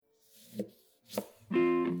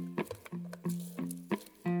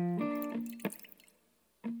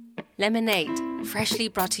Lemonade, freshly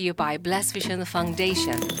brought to you by Blessed Vision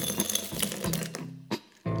Foundation.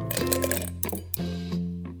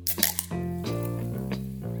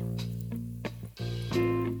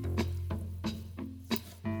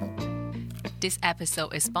 This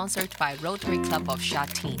episode is sponsored by Rotary Club of Sha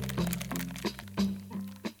Tin.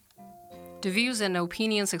 The views and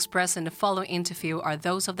opinions expressed in the following interview are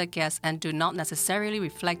those of the guests and do not necessarily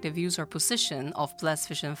reflect the views or position of Blessed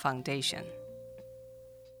Vision Foundation.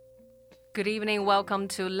 Good evening, welcome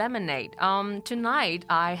to Lemonade. Tonight,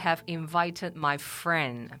 I have invited my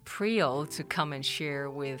friend Priyo to come and share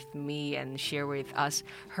with me and share with us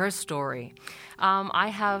her story. I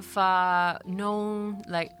have known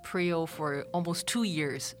Priyo for almost 2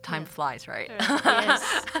 years. Time flies, right?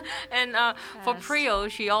 Yes. And for Priyo,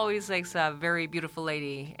 she always is a very beautiful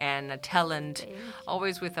lady and a talent,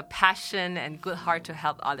 always with a passion and good heart to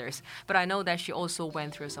help others. But I know that she also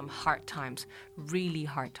went through some hard times, really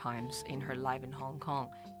hard times in her life in Hong Kong.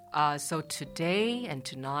 So today and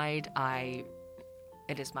tonight,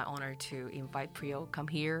 it is my honor to invite Priyo come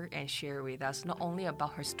here and share with us not only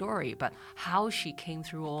about her story, but how she came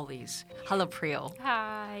through all these. Hello, Priyo.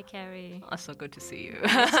 Hi, Carrie. Oh, so good to see you.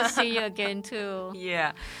 Nice to see you again, too.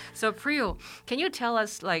 Yeah. So, Priyo, can you tell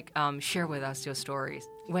us, share with us your stories?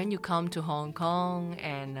 When you come to Hong Kong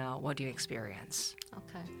and what do you experience?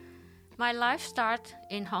 Okay. My life started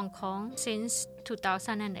in Hong Kong since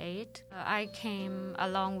 2008. I came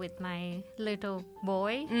along with my little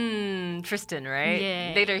boy. Tristan, right?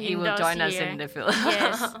 Yeah. Later he will join us in the film.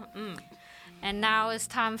 Yes. And now as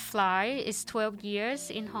time flies, it's 12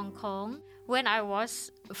 years in Hong Kong. When I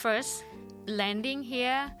was first landing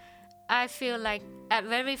here, I feel like at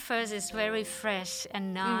very first it's very fresh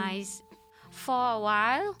and nice. For a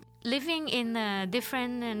while, living in a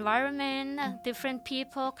different environment, different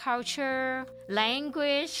people, culture,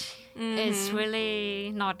 language, is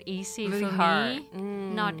really not easy really for hard. me.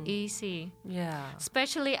 Not easy. Yeah.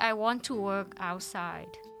 Especially I want to work outside.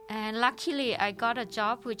 And luckily I got a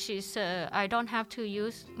job which is I don't have to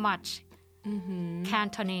use much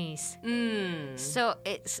Cantonese. So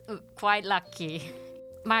it's quite lucky.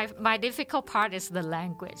 My difficult part is the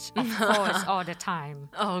language, of course, all the time.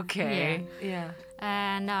 Okay. Yeah.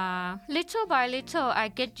 And little by little, I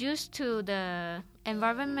get used to the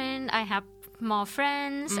environment. I have more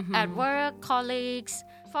friends at work, colleagues.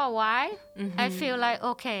 For a while, I feel like,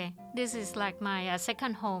 okay, this is like my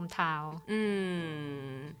second hometown.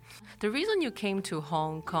 The reason you came to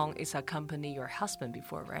Hong Kong is accompany your husband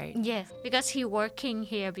before, right? Yes, because he working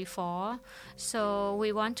here before. So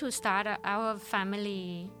we want to start our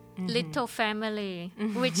family, little family,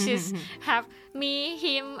 which is have me,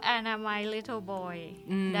 him, and my little boy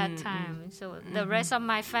that time. So the rest of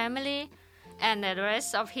my family and the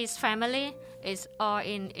rest of his family is all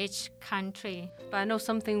in each country. But I know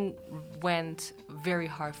something went very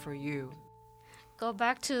hard for you. Go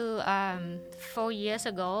back to 4 years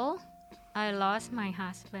ago, I lost my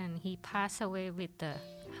husband. He passed away with a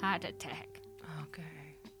heart attack.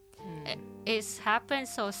 Okay. It's happened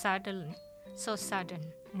so sudden.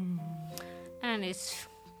 And it's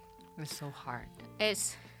so hard.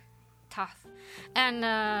 It's tough. And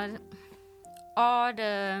all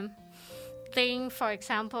the thing, for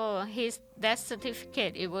example, his death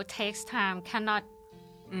certificate, it will take time, cannot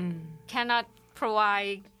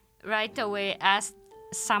provide right away as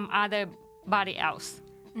some other body else.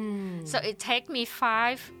 So it take me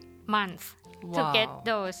 5 months to get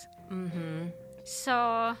those.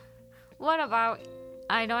 So what about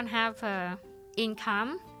I don't have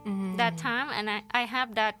income that time, and I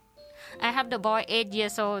have the boy 8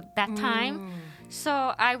 years old that time. So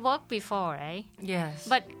I worked before, right? Yes.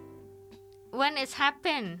 But when it's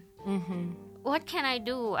happened, what can I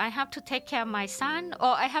do? I have to take care of my son,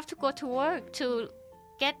 or I have to go to work to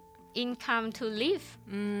get income to live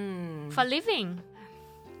for living.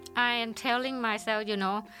 I am telling myself,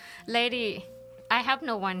 lady, I have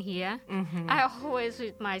no one here. I always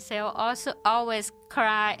with myself, also always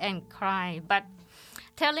cry, but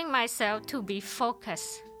telling myself to be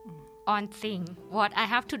focused on things, what I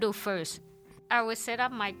have to do first. I will set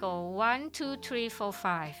up my goal 1, 2, 3, 4,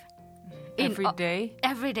 5. Every day?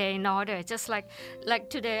 Every day in order. Just like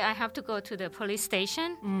today, I have to go to the police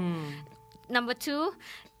station. Number 2,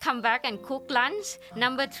 come back and cook lunch.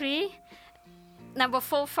 Number 3, number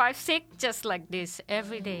 4, 5, 6, just like this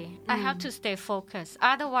every day. I have to stay focused.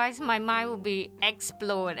 Otherwise, my mind will be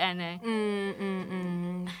explode.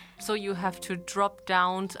 And So you have to drop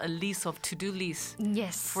down a list of to-do lists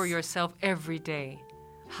for yourself every day.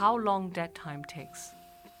 How long that time takes?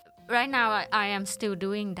 Right now, I am still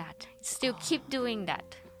doing that. Still keep doing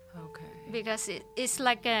that. Okay. because it's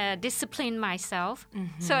like a discipline myself.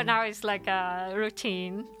 So now it's like a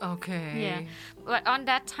routine. Okay. Yeah. But on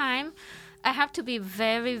that time, I have to be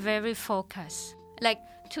very, very focused. Like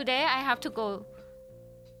today, I have to go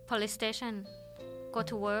police station, go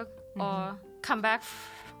to work, or come back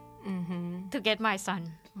to get my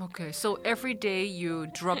son. Okay. So every day you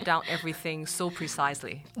drop down everything so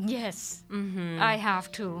precisely. Yes, I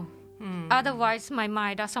have to. Otherwise, my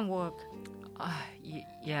mind doesn't work.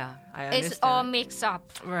 Yeah, I understand. It's all mixed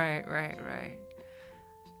up. Right.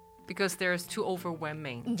 Because there's too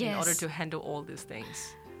overwhelming in order to handle all these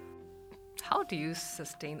things. How do you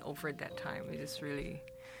sustain over that time? I just really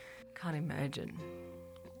can't imagine.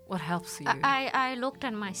 What helps you? I looked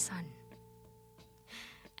at my son.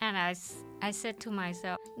 And I said to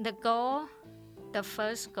myself, the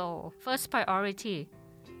first priority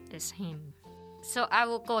is him. So I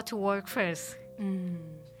will go to work first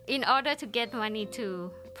in order to get money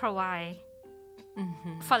to provide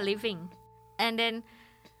for living. And then,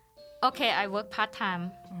 okay, I work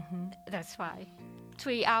part-time. That's why.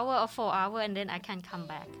 3 hours or 4 hours, and then I can come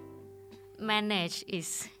back. Manage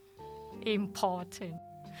is important.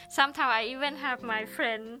 Sometimes I even have my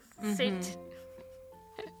friend sit,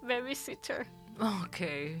 babysitter.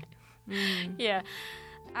 Okay. Yeah.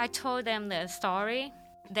 I told them the story.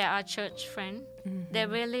 They are church friends. They're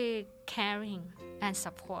really caring and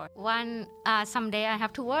support. Someday I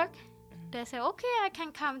have to work. They say, okay, I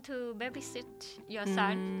can come to babysit your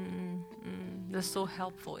son. They're so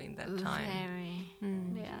helpful in that time. Very.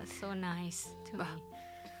 They are so nice to me.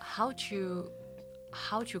 How'd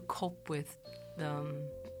you cope with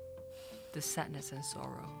the sadness and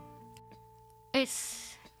sorrow?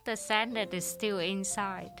 It's the sadness is still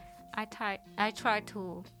inside. I try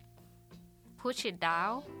to push it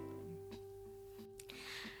down.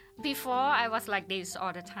 Before I was like this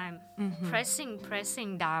all the time,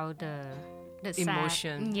 pressing down the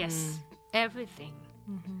emotion. Sad. Yes, everything,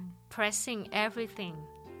 pressing everything.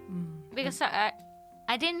 Because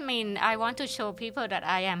I didn't mean I want to show people that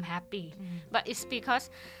I am happy, but it's because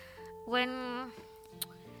when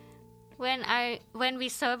we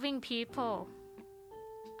serving people,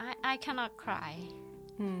 I cannot cry,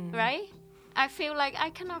 right? I feel like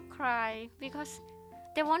I cannot cry because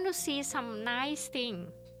they want to see some nice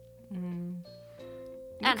thing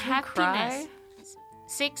and happiness. Cry?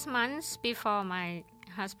 6 months before my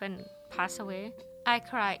husband passed away, I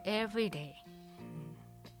cry every day.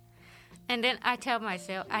 And then I tell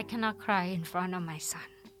myself I cannot cry in front of my son.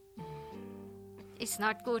 It's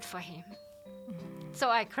not good for him. So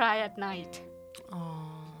I cry at night.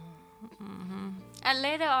 And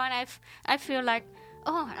later on, I feel like,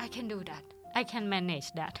 I can do that. I can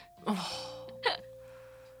manage that.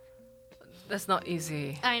 That's not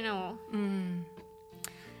easy. I know.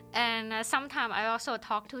 And sometimes I also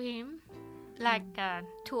talk to him, like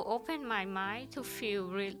to open my mind to feel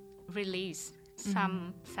release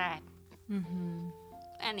some sad.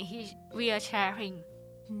 And we are sharing.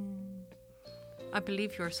 I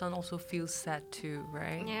believe your son also feels sad too,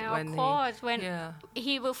 right? Yeah, of course. When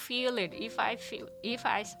he will feel it if I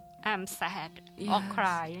am sad or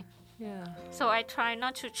cry. Yeah. So I try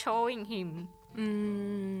not to showing him.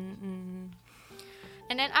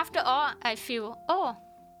 And then after all, I feel,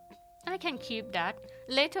 I can keep that.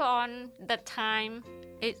 Later on, the time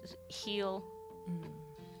it heal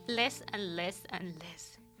less and less and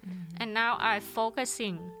less. And now I'm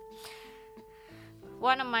focusing.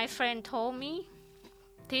 One of my friends told me,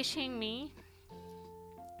 teaching me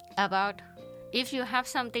about if you have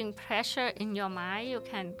something pressure in your mind, you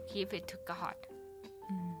can give it to God.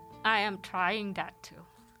 I am trying that too.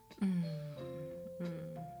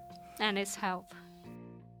 And it's helped.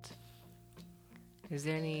 Is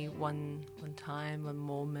there any one time, one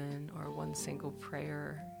moment, or one single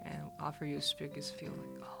prayer and after you speak, you feel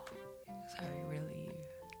like, I really...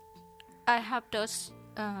 I have those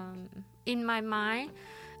in my mind.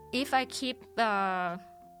 If I keep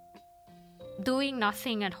doing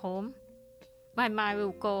nothing at home, my mind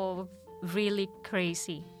will go really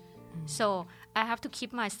crazy. So I have to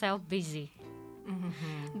keep myself busy.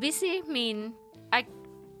 Busy means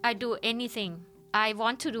I do anything. I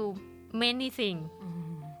want to do many things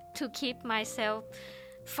to keep myself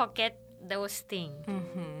forget those things,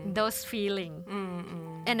 those feelings.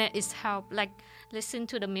 And it's help, like listen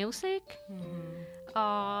to the music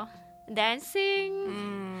or dancing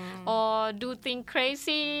or do things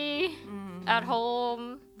crazy at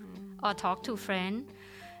home or talk to friends.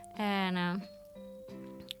 And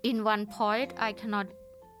in one point, I cannot.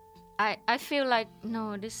 I feel like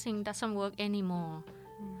no, this thing doesn't work anymore.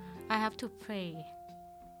 I have to pray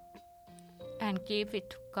and give it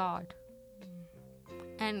to God.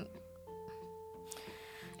 And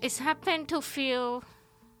It's happened to feel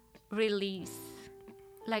release,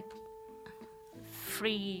 like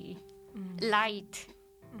free, light.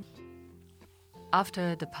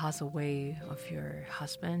 After the pass away of your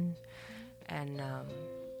husband, and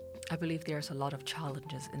I believe there's a lot of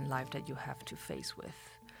challenges in life that you have to face with.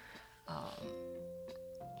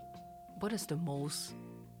 What is the most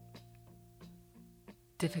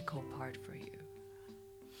difficult part for you?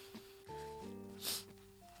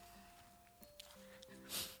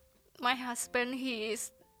 My husband, he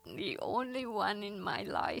is the only one in my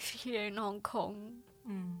life here in Hong Kong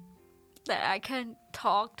that I can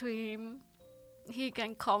talk to him. He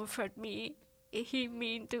can comfort me. He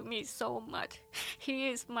means to me so much. He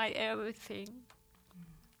is my everything.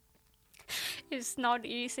 It's not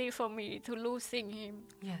easy for me to losing him.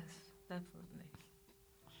 Yes, definitely.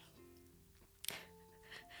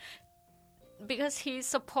 Because he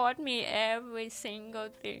support me every single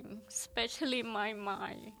thing, especially my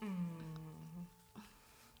mind.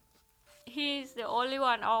 He's the only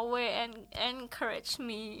one always encourage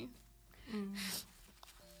me.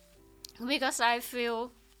 Because I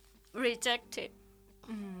feel rejected.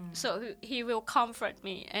 So he will comfort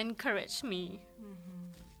me, encourage me.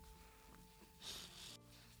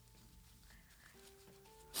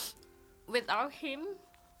 Without him,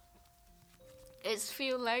 it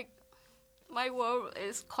feels like my world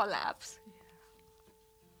is collapsed.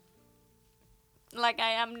 Like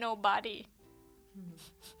I am nobody.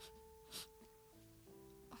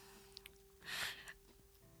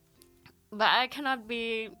 But I cannot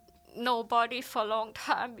be nobody for a long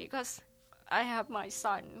time because I have my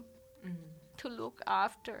son to look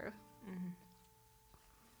after.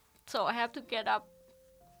 So I have to get up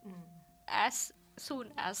as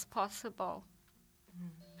soon as possible.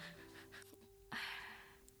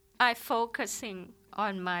 I'm focusing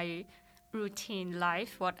on my routine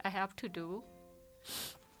life, what I have to do,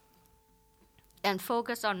 and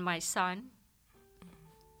focus on my son.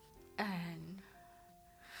 And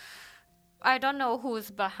I don't know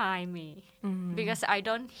who's behind me because I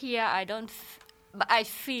don't hear, but I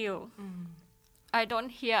feel. I don't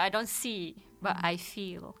hear, I don't see, but I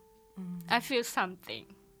feel. I feel something.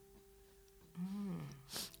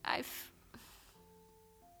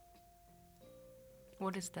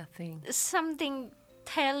 What is that thing? Something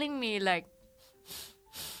telling me like,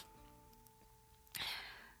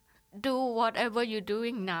 do whatever you're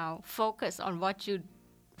doing now. Focus on what you're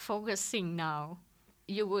focusing now.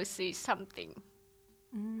 You will see something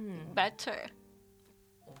better.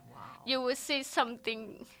 Oh, wow. You will see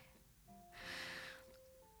something.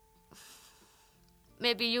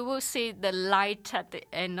 Maybe you will see the light at the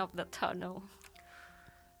end of the tunnel.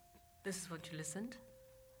 This is what you listened?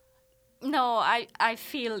 No, I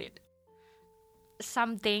feel it.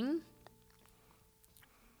 Something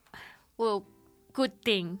good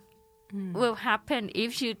thing will happen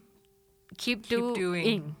if you keep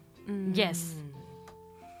doing. Yes.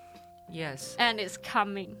 Yes. And it's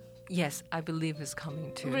coming. Yes, I believe it's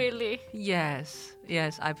coming too. Really? Yes,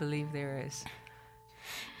 I believe there is.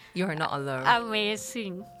 You are not alone.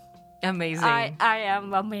 Amazing. Amazing. I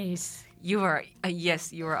am amazed. You are,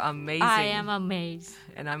 yes, you are amazing. I am amazed.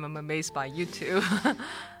 And I'm amazed by you too.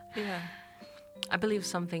 Yeah. I believe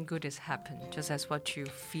something good has happened, just as what you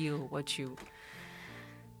feel, what you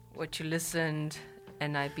listened,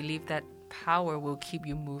 and I believe that power will keep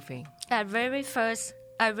you moving. At very first,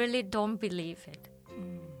 I really don't believe it.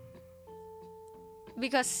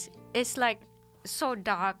 Because it's like so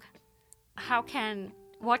dark.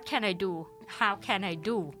 What can I do? How can I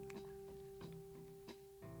do?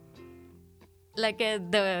 Like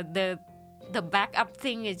the backup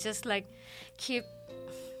thing is just like keep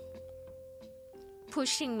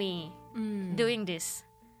pushing me doing this.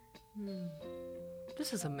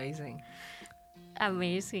 This is amazing.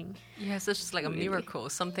 Amazing. Yes, it's just like a miracle.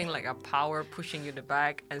 Something like a power pushing you to the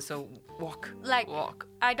back, and so walk.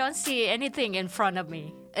 I don't see anything in front of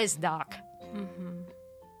me. It's dark.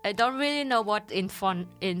 I don't really know what in front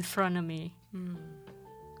of me.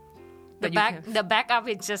 The backup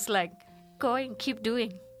is just like going, keep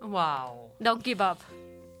doing. Wow. Don't give up.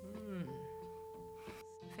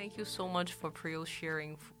 Thank you so much for Priyal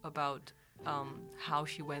sharing about how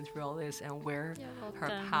she went through all this and where her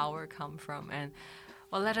power come from. And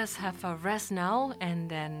well, let us have a rest now, and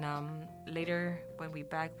then later when we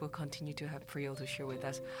back, we'll continue to have Priyal to share with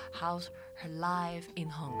us how's her life in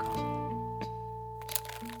Hong Kong.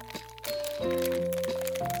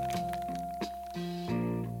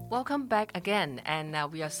 Welcome back again, and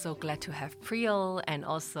we are so glad to have Priyal and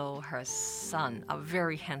also her son, a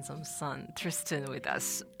very handsome son, Tristan, with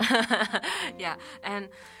us. Yeah, and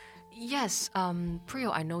Yes,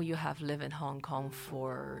 Priyo, I know you have lived in Hong Kong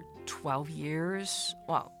for 12 years.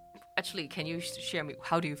 Wow. Actually, can you share me,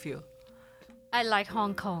 how do you feel? I like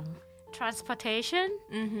Hong Kong. Transportation,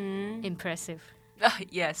 impressive.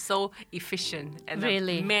 Yes, so efficient and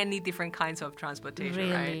Really. many different kinds of transportation,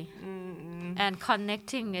 Really. right? And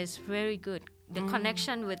connecting is very good. The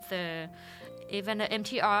connection with even the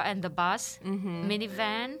MTR and the bus,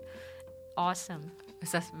 minivan, awesome.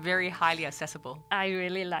 It's just very highly accessible. I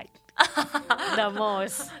really like the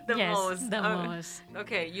most. The yes, most. the most.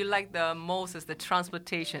 Okay, you like the most is the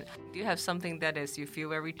transportation. Do you have something that is you feel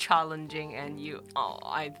very challenging and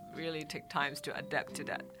I really take times to adapt to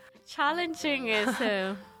that? Challenging is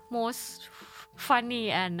most funny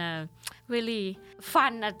and really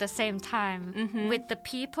fun at the same time with the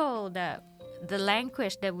people, the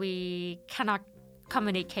language that we cannot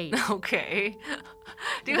communicate. Okay.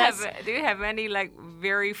 Do you have any like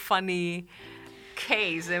very funny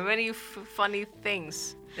case and many funny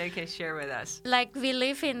things that you can share with us? Like we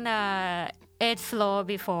live in the 8th floor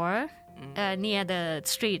before, near the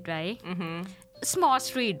street, right? Small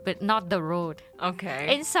street, but not the road.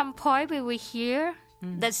 Okay. In some point, we will hear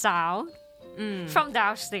the sound from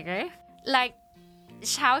downstairs, like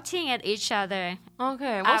shouting at each other.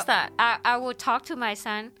 Okay, what's that? I would talk to my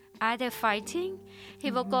son. Are they fighting?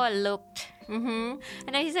 He will go and look. And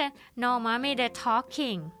then he said, no, mommy, they're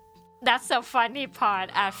talking. That's the funny part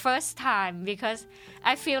at first time because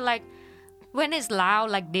I feel like when it's loud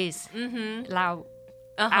like this, loud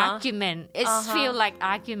argument, it feel like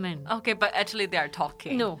argument. Okay, but actually they are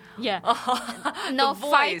talking. No, yeah. The No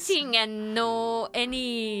voice. fighting and no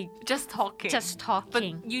any... Just talking. Just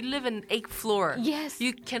talking. But you live in 8th floor. Yes.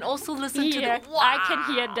 You can also listen to Yeah, the... Wow. I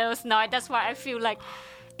can hear those noise. That's why I feel like,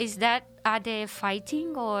 are they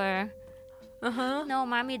fighting or... No,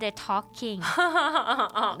 mommy, they're talking.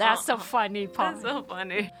 That's the funny part. That's so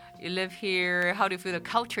funny. You live here. How do you feel the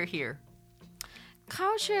culture here?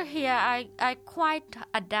 Culture here, I quite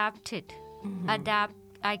adapted.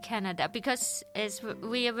 I can adapt because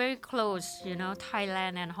we are very close,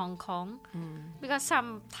 Thailand and Hong Kong. Because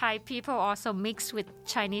some Thai people also mix with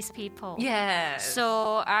Chinese people. Yes.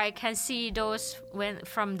 So I can see those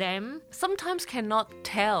from them. Sometimes cannot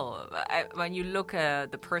tell when you look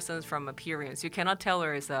at the persons from appearance. You cannot tell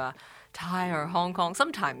whether it's a Thai or Hong Kong.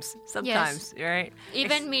 Sometimes, Yes. right?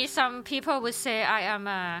 Even me, some people would say I am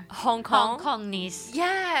a Hong Kong. Hong Kongese.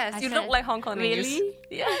 Yes, you said, look like Hong Kongese. Really?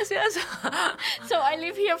 Yes. So I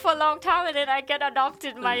live here for a long time and then I get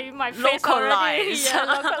adopted my face already. Localized. Yeah,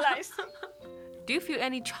 localized. Do you feel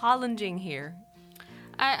any challenging here?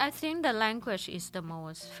 I think the language is the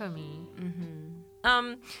most for me.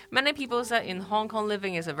 Many people say in Hong Kong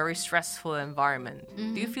living is a very stressful environment.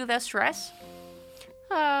 Do you feel that stress?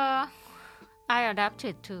 I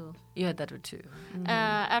adapted too. Yeah, that too.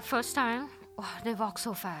 At first time, they walk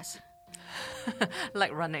so fast.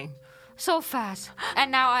 Like running. So fast.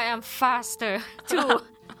 And now I am faster too.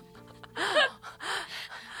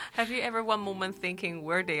 Have you ever one moment thinking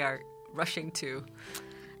where they are rushing to?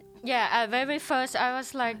 Yeah, at very first I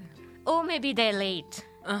was like, maybe they're late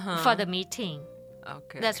for the meeting.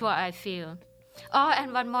 Okay. That's what I feel. Oh,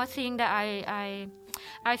 and one more thing that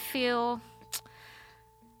I feel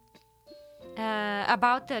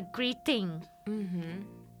about the greeting.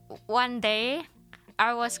 One day,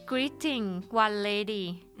 I was greeting one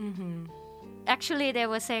lady. Actually, they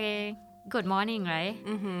were saying good morning, right?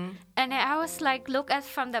 And I was like, look at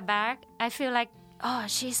from the back. I feel like,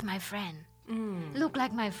 she's my friend. Look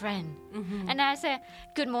like my friend. And I said,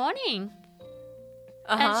 good morning.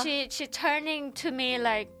 And she turning to me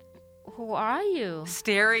like, who are you?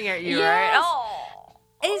 Staring at you, Yes. right? Oh.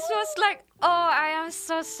 It was like, I am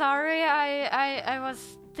so sorry. I was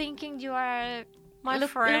thinking you are My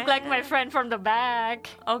friend. Look like my friend from the back.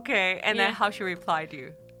 Okay, and then how she replied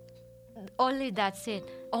you? Only that's it.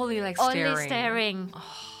 Only like staring. Only staring.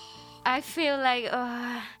 I feel like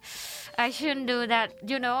I shouldn't do that.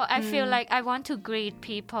 I feel like I want to greet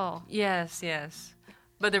people. Yes.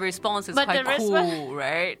 But the response is But quite the cool,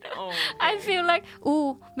 right? Oh, I feel like,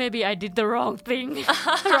 maybe I did the wrong thing,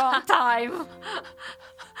 wrong time.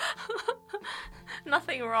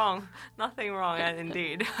 Nothing wrong, and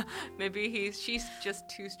indeed. Maybe she's just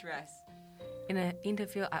too stressed. In an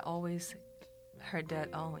interview, I always heard that,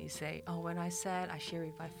 you say, when I said I share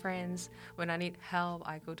with my friends, when I need help,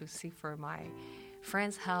 I go to seek for my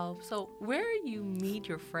friends' help. So where you meet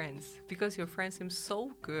your friends? Because your friends seem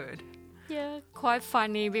so good. Yeah, quite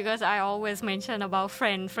funny because I always mention about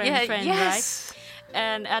friend, Yes. right?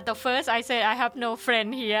 And at the first, I said I have no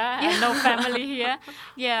friend here and no family here.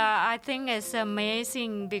 Yeah, I think it's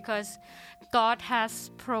amazing because God has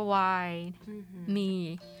provided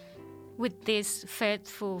me with these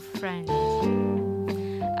faithful friends.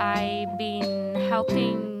 I've been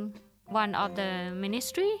helping one of the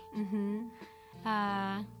ministry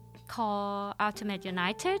called Ultimate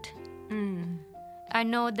United. I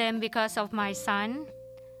know them because of my son.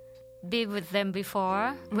 Be with them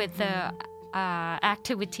before with the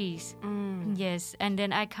activities. Yes, and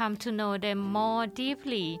then I come to know them more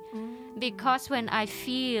deeply because when I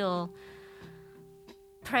feel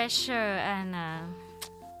pressure and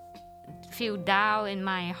feel down in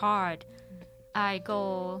my heart, I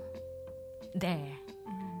go there,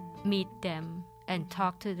 meet them and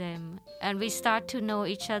talk to them, and we start to know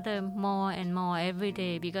each other more and more every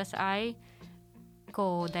day because I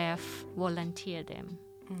go there volunteer them.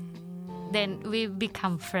 Then we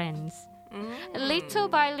become friends. Little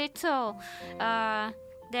by little,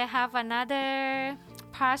 they have another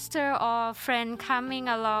pastor or friend coming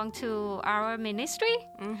along to our ministry.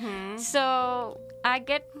 So I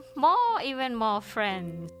get even more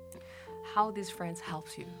friends. How these friends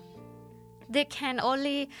helps you? They can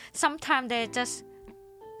only, sometimes they just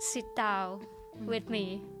sit down with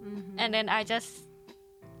me and then I just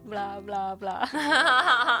blah blah blah.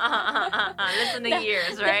 Listening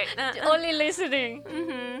ears, right? Only listening.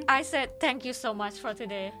 I said thank you so much for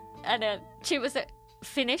today, and then she was like,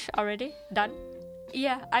 "Finish already? Done?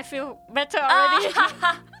 Yeah, I feel better already."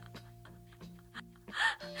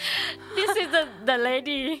 This is the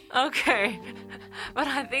lady. Okay. But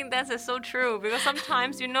I think that's so true because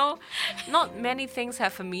sometimes, not many things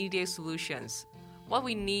have immediate solutions. What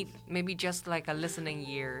we need, maybe just like a listening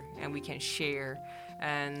ear and we can share.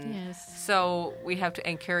 And so we have to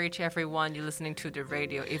encourage everyone you're listening to the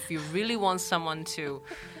radio. If you really want someone to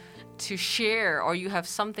share or you have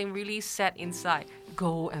something really set inside,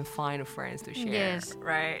 go and find friends to share. Yes.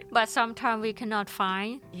 Right? But sometimes we cannot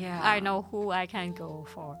find. Yeah. I know who I can go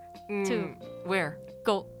for. To Where?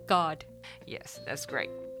 Go God. Yes, that's great.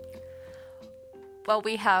 Well,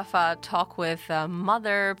 we have talked with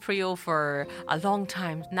Mother Priyo for a long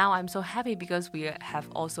time. Now I'm so happy because we have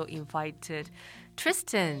also invited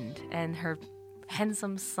Tristan and her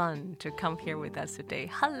handsome son to come here with us today.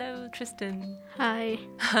 Hello, Tristan. Hi,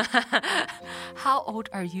 How old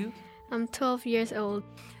are you? I'm 12 years old.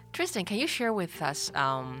 Tristan, can you share with us,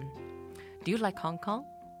 do you like Hong Kong?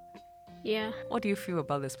 Yeah, What do you feel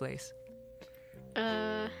about this place?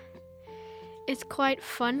 it's quite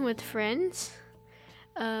fun with friends.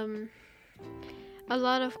 A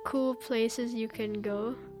lot of cool places you can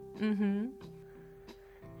go.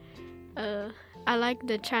 I like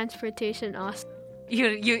the transportation also.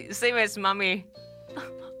 You same as mommy.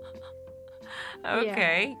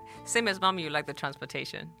 Okay. Yeah. Same as mommy, you like the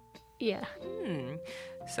transportation. Yeah,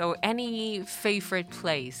 So any favorite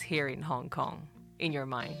place here in Hong Kong in your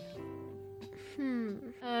mind?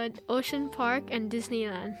 Ocean Park and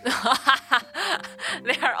Disneyland.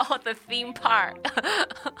 They are all the theme park.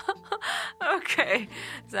 Okay.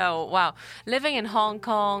 So, wow. Living in Hong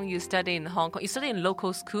Kong, you study in Hong Kong. You study in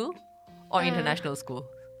local school or international school?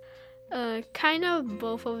 Kind of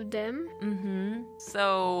both of them.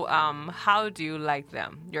 So, how do you like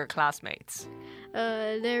them, your classmates?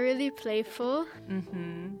 They're really playful.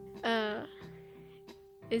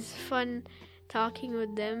 It's fun talking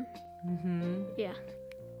with them. Yeah.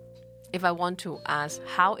 If I want to ask,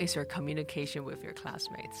 how is your communication with your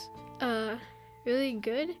classmates? Really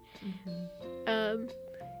good.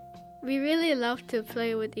 We really love to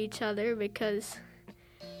play with each other because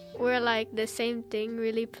we're like the same thing,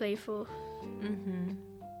 really playful.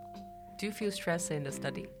 Do you feel stressed in the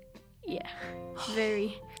study? Yeah,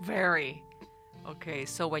 very. Very. Okay,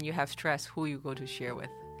 so when you have stress, who you go to share with?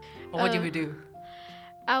 Or what do you do?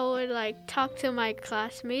 I would like talk to my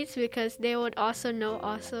classmates because they would also know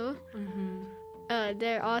also.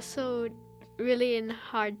 They're also really in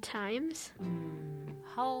hard times.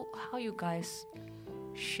 How you guys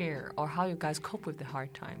share or how you guys cope with the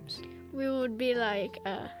hard times? We would be like,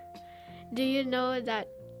 do you know that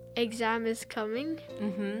exam is coming?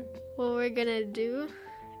 What we're gonna do?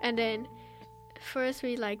 And then first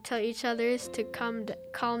we like tell each other to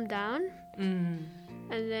calm down. And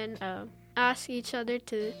then ask each other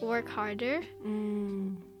to work harder.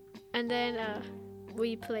 And then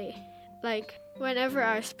we play. Like whenever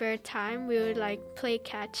our spare time, we would like play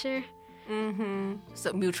catcher.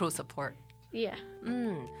 So mutual support. Yeah.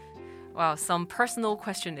 Wow, some personal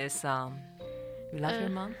question is, you love your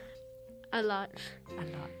mom? A lot. A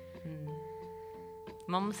lot.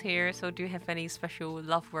 Mom's here, so do you have any special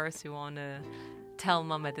love words you want to tell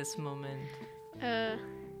mom at this moment?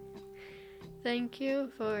 Thank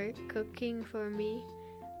you for cooking for me,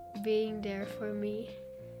 being there for me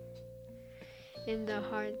in the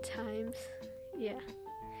hard times. Yeah.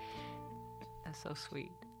 That's so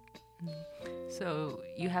sweet. So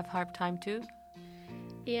you have hard time too?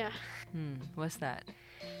 Yeah. What's that?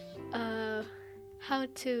 How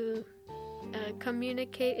to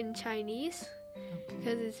communicate in Chinese,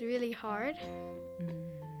 because it's really hard.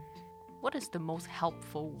 What is the most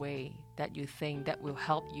helpful way that you think that will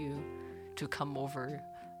help you to come over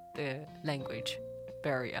the language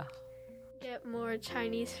barrier? Get more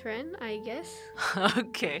Chinese friend, I guess.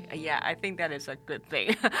 Okay, yeah, I think that is a good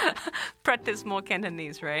thing. Practice more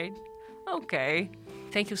Cantonese, right? Okay.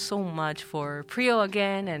 Thank you so much for Priyo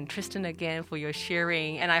again and Tristan again for your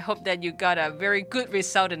sharing. And I hope that you got a very good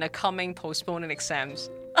result in the coming postponed exams.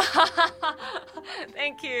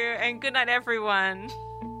 Thank you, and good night, everyone.